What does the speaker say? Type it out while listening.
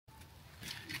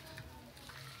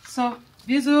So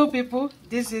beautiful people,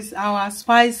 this is our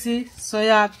spicy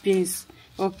soya beans.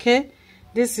 Okay,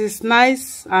 this is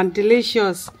nice and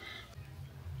delicious.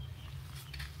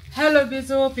 Hello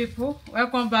beautiful people,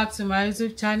 welcome back to my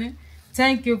YouTube channel.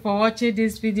 Thank you for watching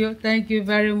this video. Thank you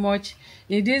very much.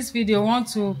 In this video I want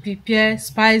to prepare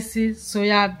spicy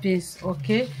soya beans.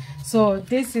 Okay, so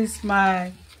this is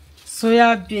my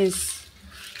soya beans.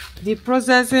 The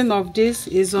processing of this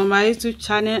is on my YouTube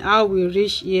channel, how we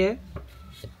reach here.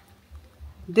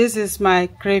 This is my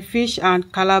crayfish and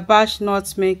calabash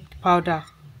nutmeg powder.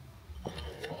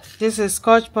 This is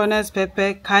scotch, bonnet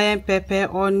pepper, cayenne pepper,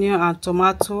 onion and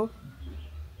tomato.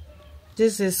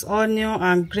 This is onion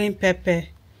and green pepper,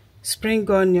 spring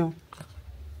onion,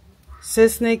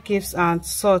 seasoning cubes and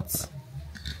salt,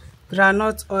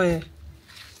 groundnut oil.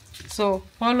 So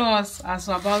follow us as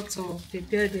we're about to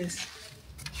prepare this.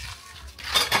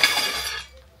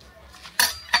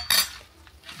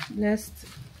 Let's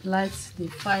light the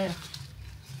fire.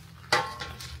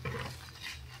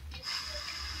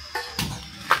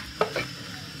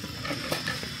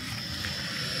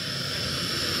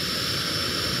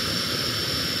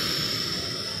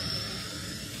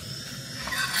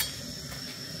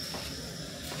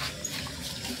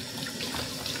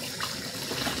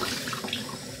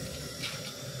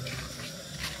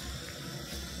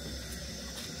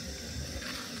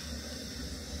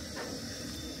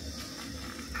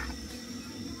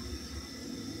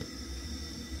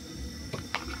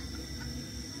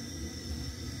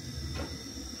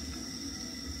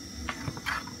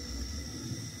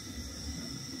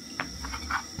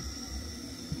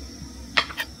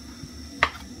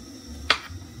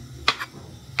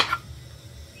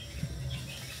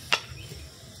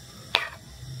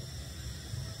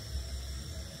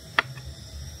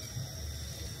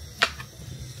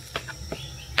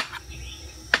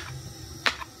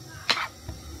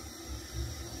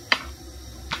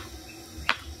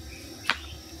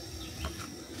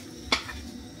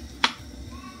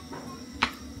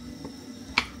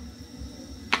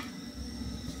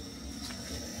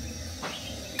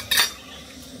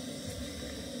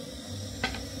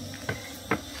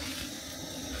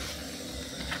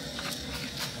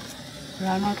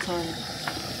 Groundnut oil.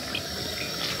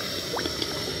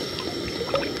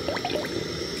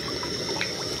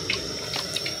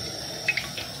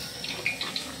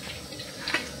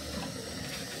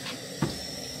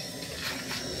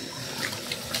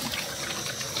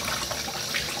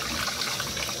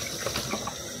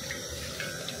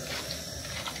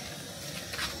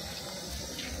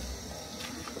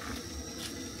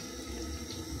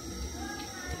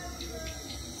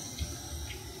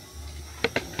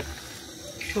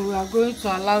 So we are going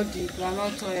to allow the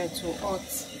groundnut oil to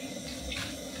hot.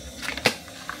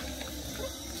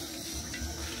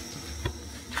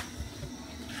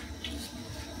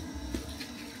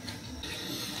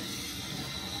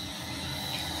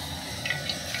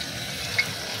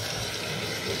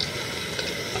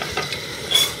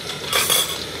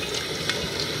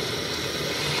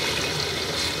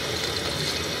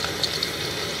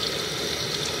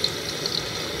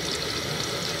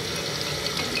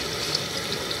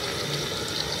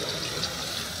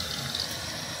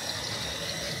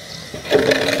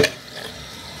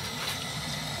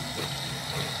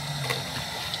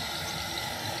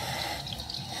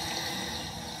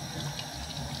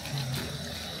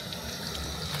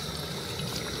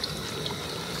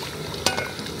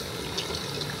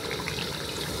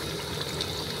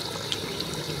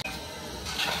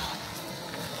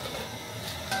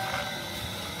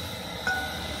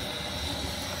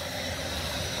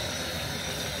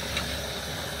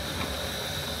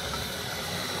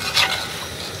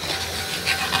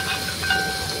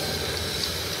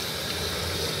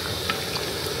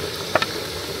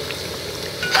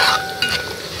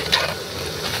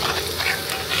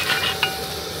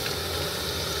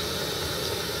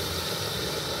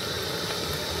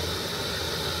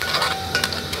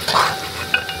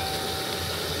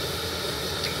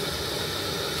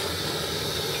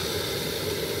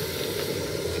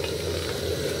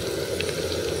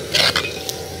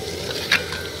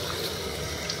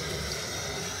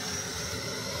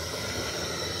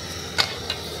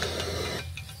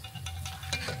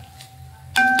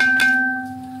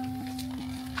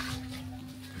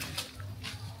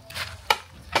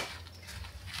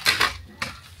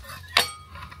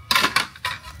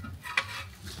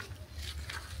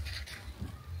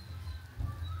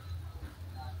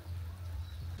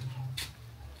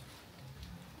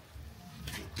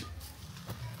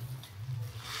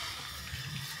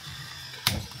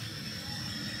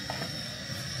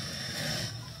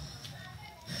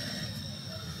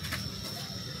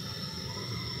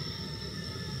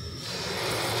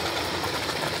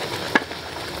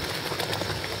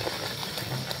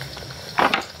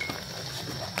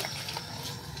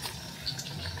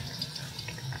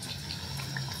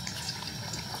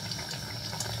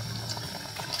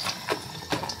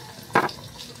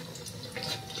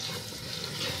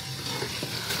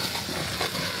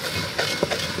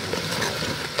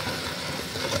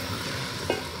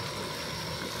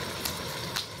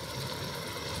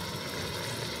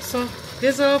 So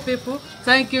beautiful people,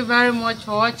 thank you very much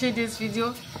for watching this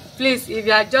video. Please, if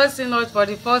you are just seeing us for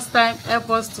the first time, help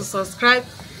us to subscribe.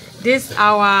 This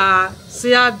our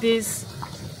soya beans,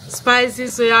 spicy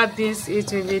soya beans.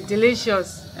 It will be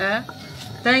delicious.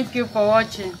 Thank you for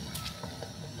watching.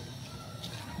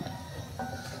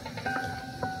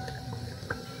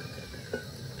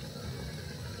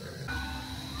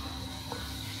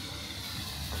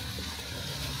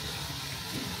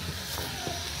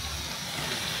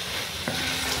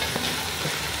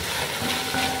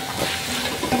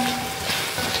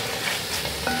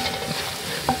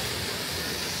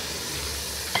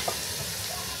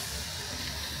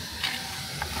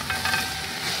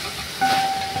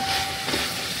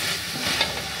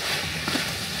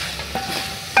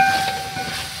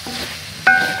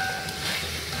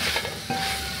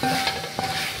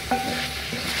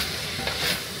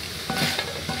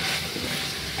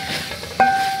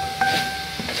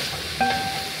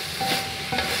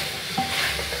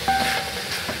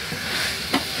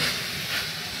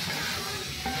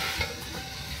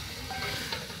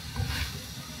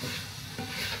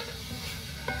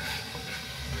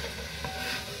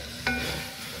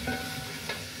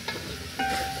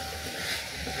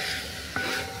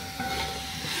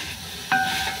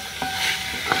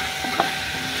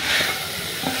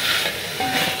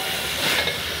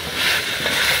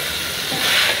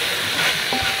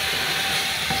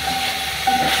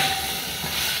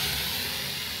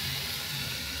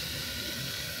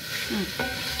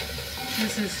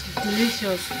 This is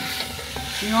delicious,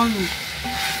 yummy.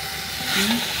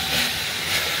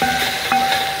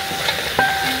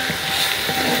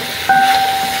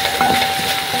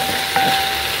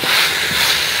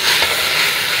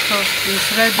 So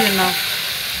it's ready now.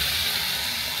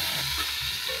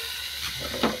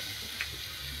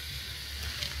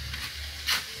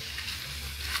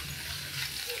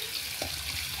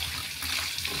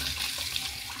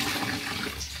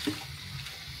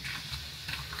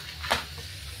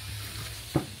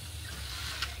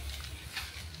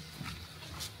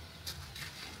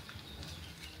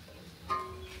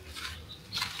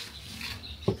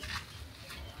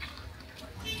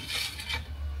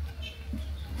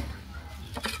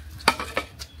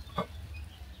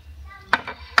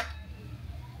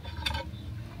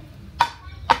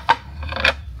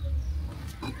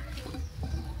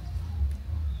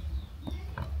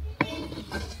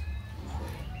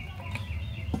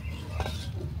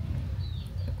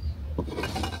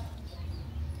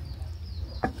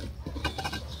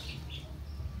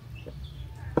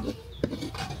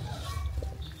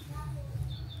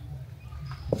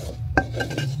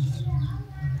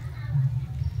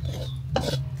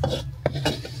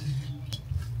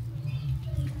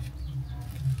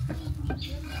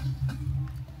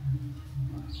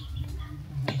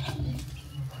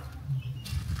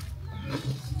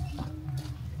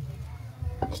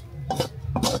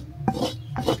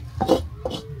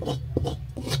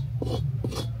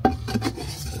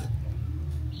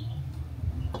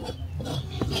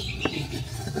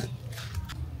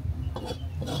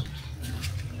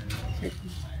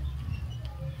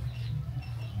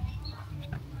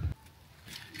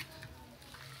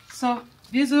 So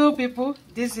beautiful people,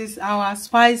 this is our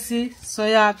spicy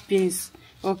soya beans.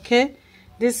 Okay,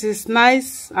 this is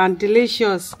nice and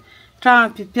delicious. Try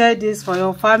and prepare this for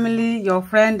your family, your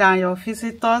friend and your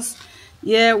visitors.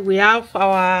 Here we have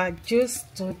our juice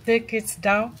to take it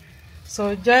down.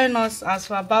 So join us as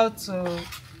we're about to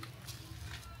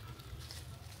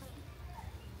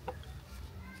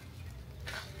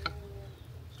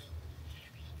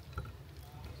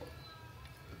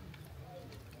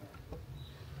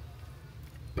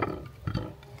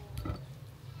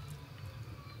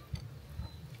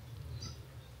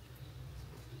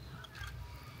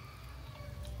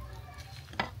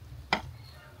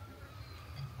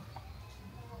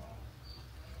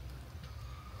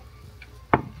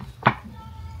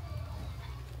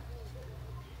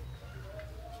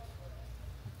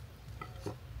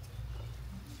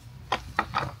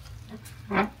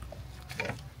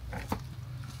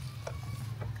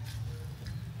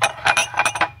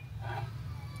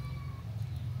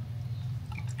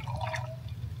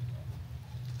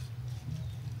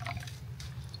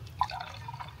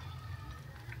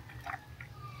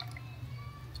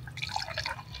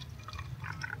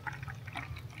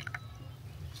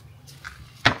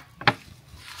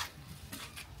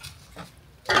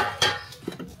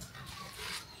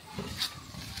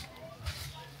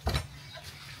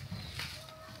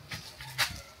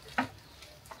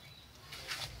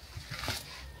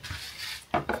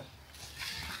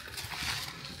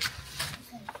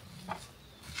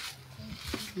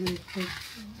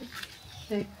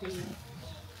take it.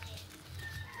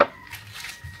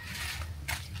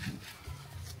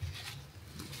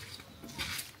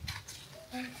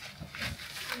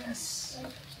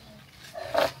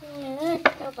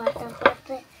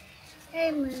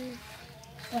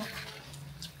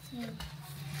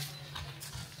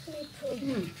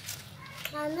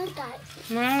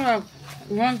 No,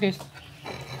 you want this?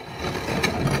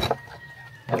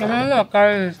 Can I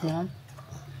carry this now?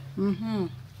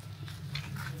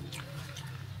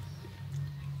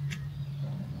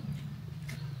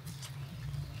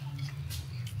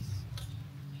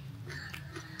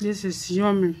 This is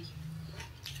yummy.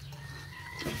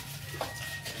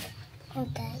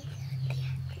 Okay.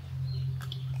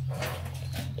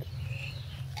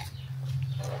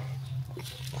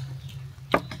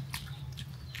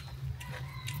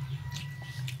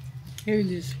 Here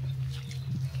it is.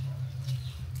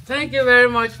 Thank you very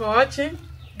much for watching.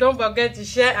 Don't forget to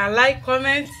share and like,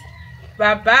 comment.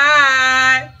 Bye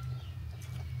bye.